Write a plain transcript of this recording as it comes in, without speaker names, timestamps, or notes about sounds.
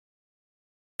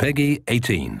Peggy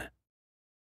 18.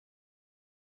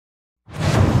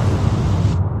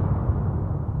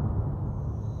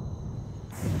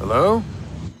 Hello?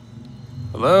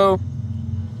 Hello?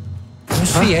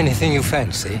 See anything you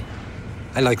fancy?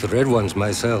 I like the red ones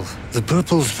myself. The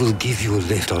purples will give you a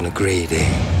lift on a grey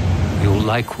day. You'll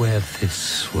like where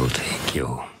this will take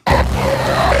you.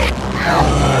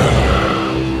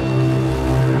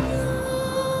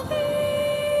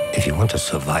 If you want to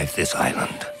survive this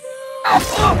island,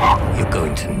 you're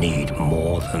going to need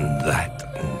more than that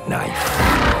knife.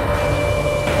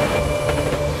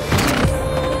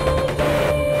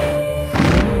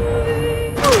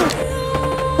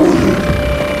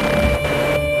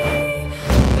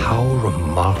 How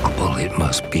remarkable it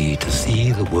must be to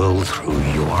see the world through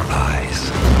your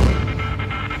eyes.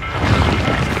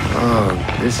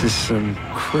 Oh, this is some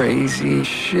crazy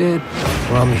shit.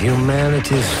 From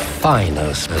humanity's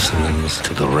finer specimens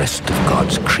to the rest of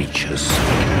God's creatures,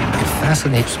 it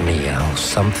fascinates me how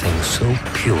something so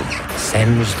pure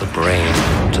sends the brain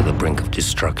to the brink of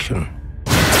destruction.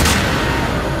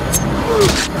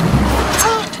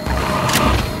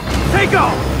 Take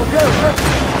off! Okay.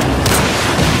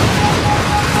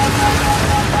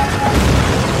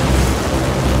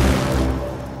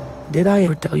 Did I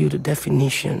ever tell you the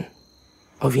definition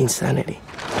of insanity?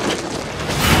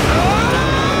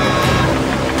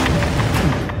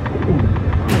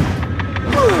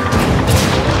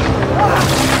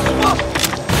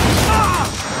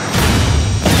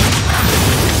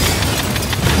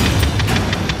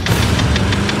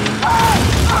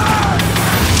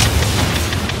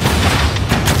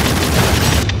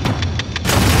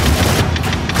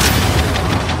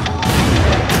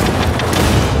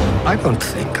 I don't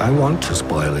think I want to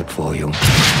spoil it for you.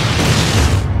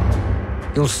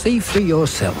 You'll see for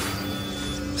yourself.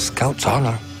 Scout's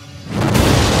honor.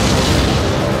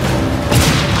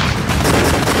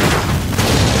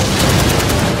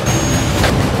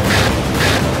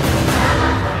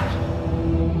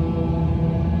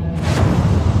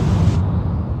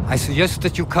 I suggest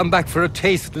that you come back for a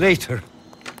taste later.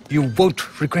 You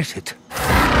won't regret it.